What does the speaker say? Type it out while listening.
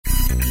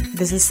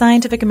This is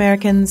Scientific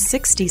American's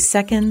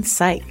 60-Second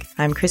Psych.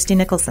 I'm Christie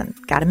Nicholson.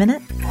 Got a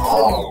minute?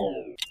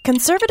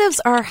 Conservatives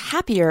are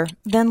happier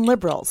than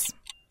liberals.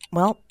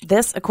 Well,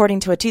 this,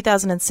 according to a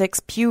 2006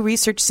 Pew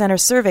Research Center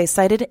survey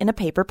cited in a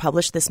paper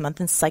published this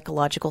month in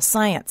Psychological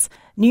Science.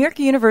 New York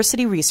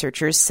University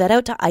researchers set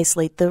out to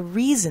isolate the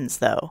reasons,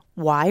 though,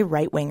 why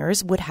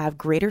right-wingers would have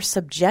greater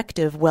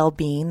subjective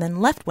well-being than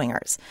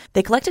left-wingers.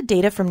 They collected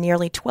data from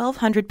nearly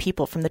 1,200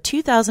 people from the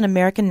 2000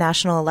 American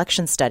National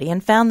Election Study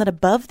and found that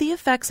above the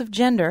effects of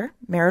gender,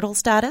 marital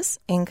status,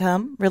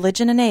 income,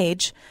 religion, and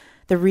age,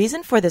 the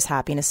reason for this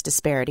happiness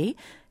disparity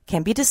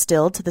can be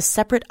distilled to the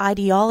separate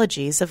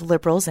ideologies of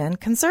liberals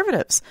and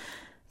conservatives.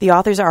 The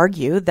authors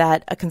argue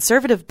that a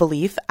conservative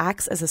belief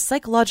acts as a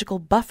psychological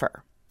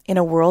buffer in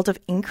a world of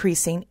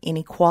increasing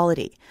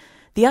inequality.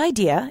 The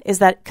idea is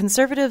that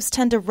conservatives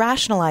tend to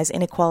rationalize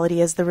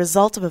inequality as the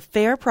result of a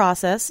fair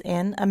process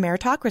in a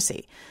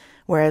meritocracy,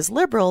 whereas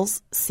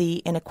liberals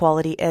see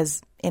inequality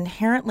as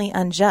inherently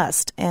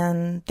unjust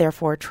and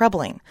therefore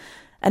troubling.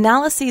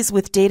 Analyses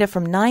with data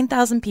from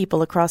 9,000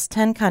 people across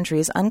 10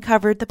 countries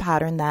uncovered the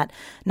pattern that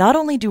not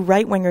only do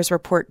right-wingers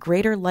report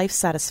greater life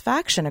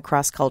satisfaction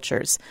across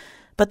cultures,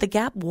 but the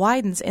gap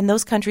widens in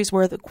those countries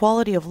where the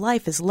quality of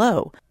life is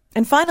low.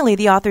 And finally,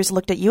 the authors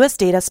looked at U.S.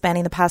 data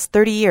spanning the past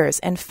 30 years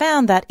and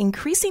found that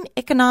increasing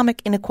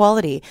economic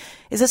inequality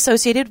is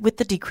associated with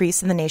the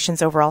decrease in the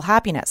nation's overall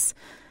happiness.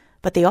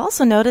 But they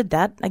also noted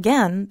that,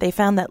 again, they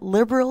found that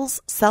liberals'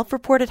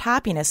 self-reported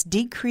happiness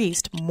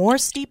decreased more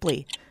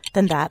steeply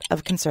than that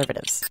of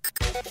conservatives.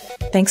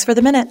 Thanks for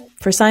the minute.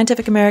 For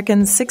Scientific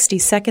American's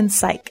 60-Second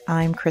Psych,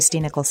 I'm Christie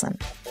Nicholson.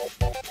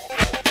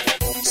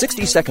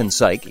 60-Second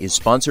Psych is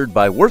sponsored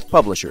by Worth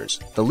Publishers,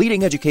 the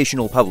leading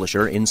educational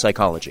publisher in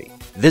psychology.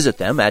 Visit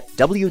them at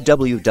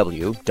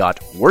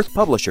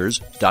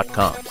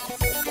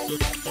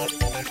www.worthpublishers.com.